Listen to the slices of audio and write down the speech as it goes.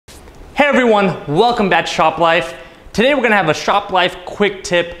Hey everyone, welcome back to Shop Life. Today we're going to have a Shop Life quick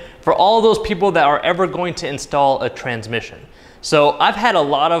tip for all those people that are ever going to install a transmission. So I've had a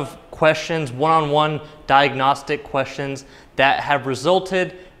lot of questions, one-on-one diagnostic questions that have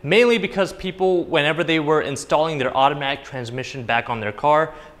resulted mainly because people, whenever they were installing their automatic transmission back on their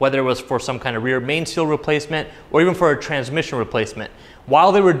car, whether it was for some kind of rear main seal replacement or even for a transmission replacement,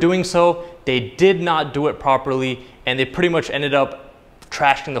 while they were doing so, they did not do it properly and they pretty much ended up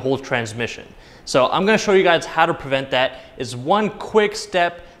trashing the whole transmission. So I'm going to show you guys how to prevent that. It's one quick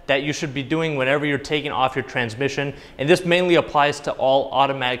step that you should be doing whenever you're taking off your transmission, and this mainly applies to all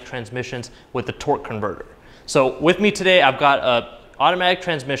automatic transmissions with the torque converter. So with me today, I've got an automatic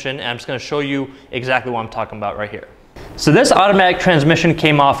transmission, and I'm just going to show you exactly what I'm talking about right here. So this automatic transmission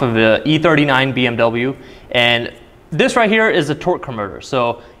came off of a E39 BMW, and this right here is a torque converter.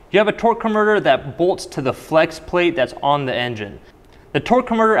 So you have a torque converter that bolts to the flex plate that's on the engine. The torque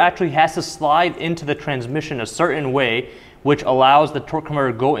converter actually has to slide into the transmission a certain way, which allows the torque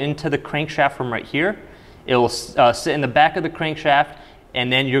converter to go into the crankshaft from right here. It will sit in the back of the crankshaft,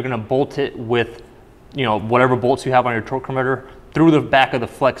 and then you're going to bolt it with, whatever bolts you have on your torque converter through the back of the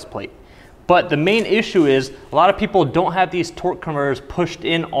flex plate. But the main issue is a lot of people don't have these torque converters pushed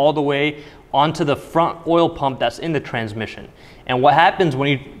in all the way onto the front oil pump that's in the transmission. And what happens when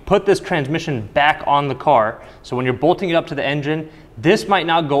you put this transmission back on the car, so when you're bolting it up to the engine, this might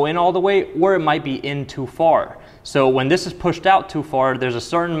not go in all the way, or it might be in too far. So when this is pushed out too far, there's a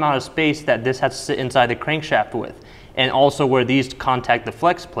certain amount of space that this has to sit inside the crankshaft with, and also where these contact the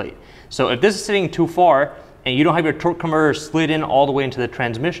flex plate. So if this is sitting too far and you don't have your torque converter slid in all the way into the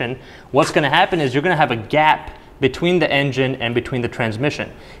transmission, what's going to happen is you're going to have a gap between the engine and between the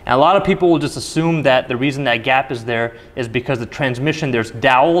transmission. And a lot of people will just assume that the reason that gap is there is because the transmission, there's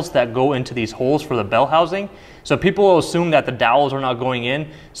dowels that go into these holes for the bell housing. So people will assume that the dowels are not going in,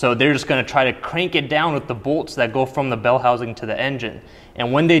 so they're just going to try to crank it down with the bolts that go from the bell housing to the engine.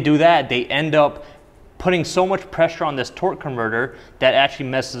 And when they do that, they end up putting so much pressure on this torque converter that actually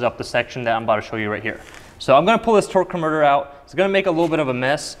messes up the section that I'm about to show you right here. So I'm going to pull this torque converter out. It's going to make a little bit of a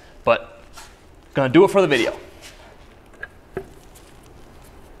mess, but I'm going to do it for the video.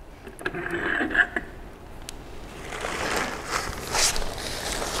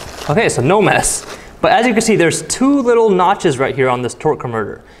 Okay, so no mess. But as you can see, there's two little notches right here on this torque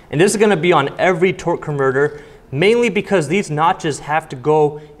converter. And this is going to be on every torque converter, mainly because these notches have to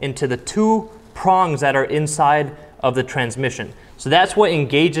go into the two prongs that are inside of the transmission. So that's what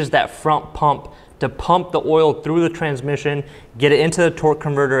engages that front pump to pump the oil through the transmission, get it into the torque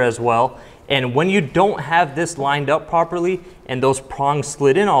converter as well. And when you don't have this lined up properly and those prongs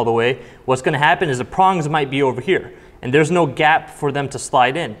slid in all the way, what's going to happen is the prongs might be over here and there's no gap for them to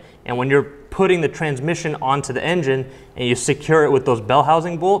slide in. And when you're putting the transmission onto the engine and you secure it with those bell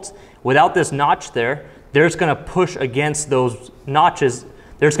housing bolts, without this notch there, there's going to push against those notches,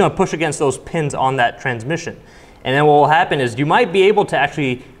 there's going to push against those pins on that transmission. And then what will happen is you might be able to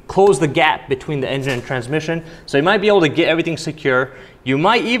actually close the gap between the engine and transmission, so you might be able to get everything secure. You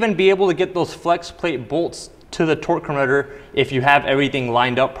might even be able to get those flex plate bolts to the torque converter if you have everything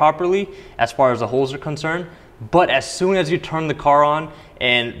lined up properly as far as the holes are concerned. But as soon as you turn the car on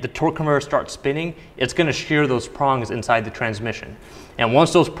and the torque converter starts spinning, it's going to shear those prongs inside the transmission. And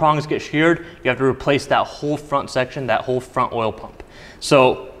once those prongs get sheared, you have to replace that whole front section, that whole front oil pump.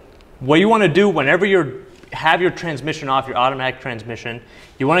 So what you want to do whenever you have your transmission off, your automatic transmission,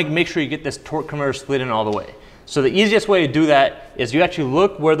 you want to make sure you get this torque converter slid in all the way. So the easiest way to do that is you actually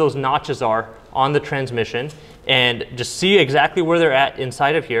look where those notches are on the transmission and just see exactly where they're at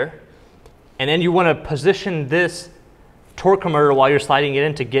inside of here. And then you want to position this torque converter while you're sliding it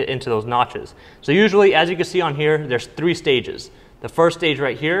in to get into those notches. So usually, as you can see on here, there's three stages. The first stage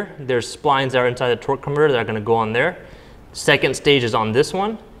right here, there's splines that are inside the torque converter that are going to go on there. Second stage is on this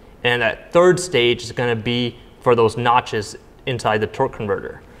one. And that third stage is going to be for those notches inside the torque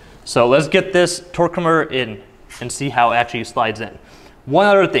converter. So let's get this torque converter in and see how it actually slides in. One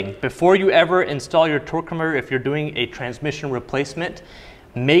other thing, before you ever install your torque converter, if you're doing a transmission replacement,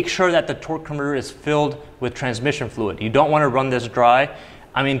 make sure that the torque converter is filled with transmission fluid. You don't want to run this dry.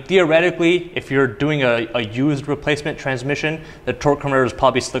 I mean, theoretically, if you're doing a used replacement transmission, the torque converter is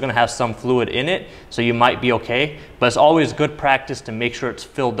probably still going to have some fluid in it, so you might be okay. But it's always good practice to make sure it's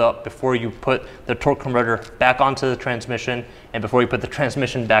filled up before you put the torque converter back onto the transmission and before you put the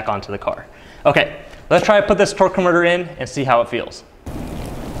transmission back onto the car. Okay, let's try to put this torque converter in and see how it feels.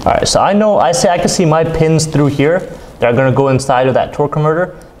 All right, so I can see my pins through here that are going to go inside of that torque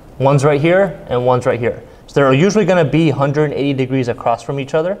converter. One's right here and one's right here. So they're usually going to be 180 degrees across from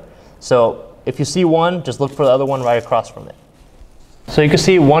each other. So if you see one, just look for the other one right across from it. So you can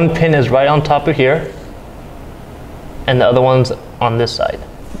see one pin is right on top of here, and the other one's on this side.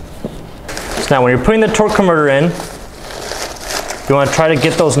 So now when you're putting the torque converter in, you want to try to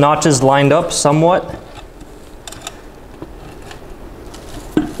get those notches lined up somewhat.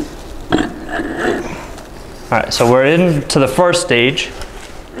 All right, so we're into the first stage.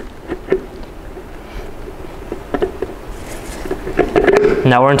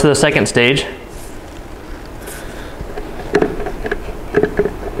 Now we're into the second stage.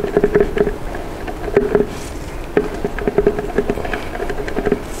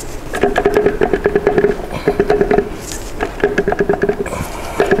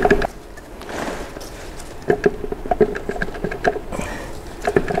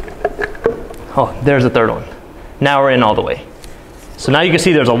 Oh, there's the third one. Now we're in all the way. So now you can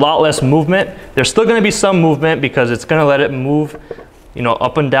see there's a lot less movement. There's still going to be some movement because it's going to let it move, you know,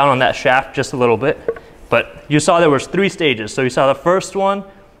 up and down on that shaft just a little bit. But you saw there was 3 stages. So you saw the first one,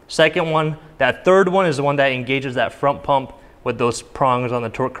 second one, that third one is the one that engages that front pump with those prongs on the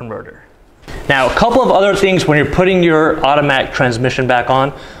torque converter. Now, a couple of other things when you're putting your automatic transmission back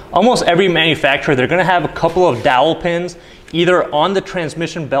on, almost every manufacturer, they're going to have a couple of dowel pins either on the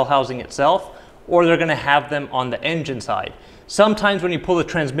transmission bell housing itself, or they're going to have them on the engine side. Sometimes when you pull the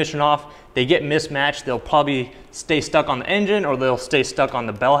transmission off, they get mismatched. They'll probably stay stuck on the engine or they'll stay stuck on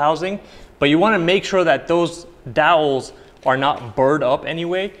the bell housing. But you want to make sure that those dowels are not burred up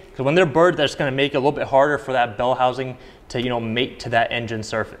anyway, because when they're burred, that's going to make it a little bit harder for that bell housing to, you know, mate to that engine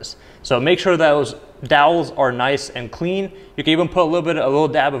surface. So make sure that those dowels are nice and clean. You can even put a little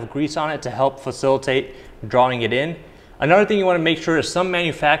dab of grease on it to help facilitate drawing it in. Another thing you want to make sure is some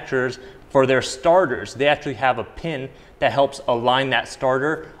manufacturers, for their starters, they actually have a pin that helps align that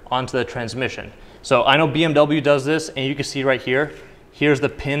starter onto the transmission. So I know BMW does this, and you can see right here, here's the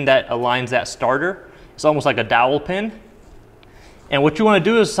pin that aligns that starter. It's almost like a dowel pin. And what you want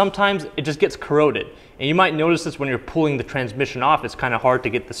to do is sometimes it just gets corroded. And you might notice this when you're pulling the transmission off, it's kind of hard to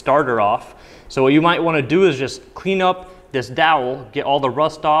get the starter off. So what you might want to do is just clean up this dowel, get all the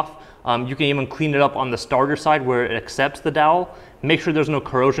rust off. You can even clean it up on the starter side where it accepts the dowel. Make sure there's no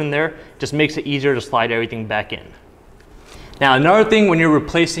corrosion there. Just makes it easier to slide everything back in. Now, another thing when you're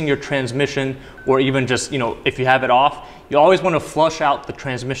replacing your transmission, or even just, you know, if you have it off, you always want to flush out the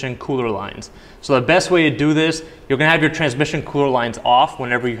transmission cooler lines. So the best way to do this, you're going to have your transmission cooler lines off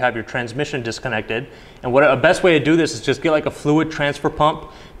whenever you have your transmission disconnected. And a best way to do this is just get like a fluid transfer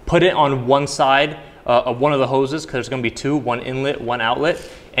pump, put it on one side of one of the hoses, because there's going to be 2, one inlet, one outlet,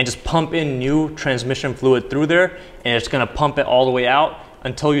 and just pump in new transmission fluid through there, and it's going to pump it all the way out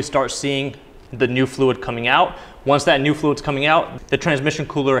until you start seeing the new fluid coming out. Once that new fluid's coming out, the transmission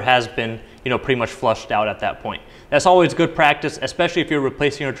cooler has been, you know, pretty much flushed out at that point. That's always good practice, especially if you're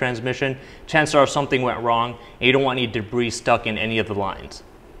replacing your transmission. Chances are something went wrong and you don't want any debris stuck in any of the lines.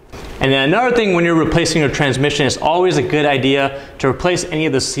 And then another thing when you're replacing your transmission, it's always a good idea to replace any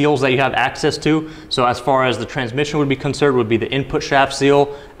of the seals that you have access to. So as far as the transmission would be concerned, would be the input shaft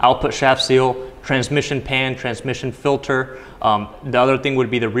seal, output shaft seal, transmission pan, transmission filter. The other thing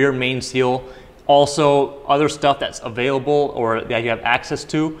would be the rear main seal. Also, other stuff that's available or that you have access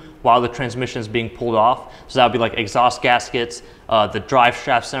to while the transmission is being pulled off. So that would be like exhaust gaskets, the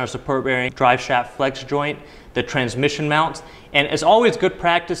driveshaft center support bearing, driveshaft flex joint, the transmission mounts. And it's always good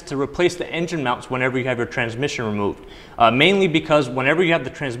practice to replace the engine mounts whenever you have your transmission removed. Mainly because whenever you have the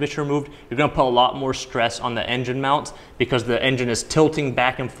transmission removed, you're going to put a lot more stress on the engine mounts because the engine is tilting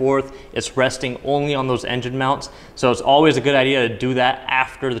back and forth. It's resting only on those engine mounts. So it's always a good idea to do that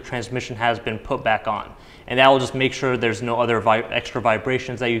after the transmission has been put back on. And that will just make sure there's no other extra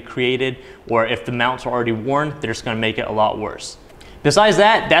vibrations that you created, or if the mounts are already worn, they're just going to make it a lot worse. Besides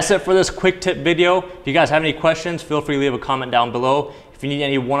that, that's it for this quick tip video. If you guys have any questions, feel free to leave a comment down below. If you need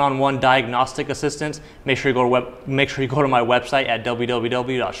any one-on-one diagnostic assistance, make sure you go to my website at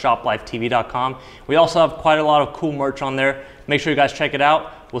www.shoplifetv.com. We also have quite a lot of cool merch on there. Make sure you guys check it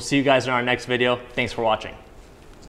out. We'll see you guys in our next video. Thanks for watching.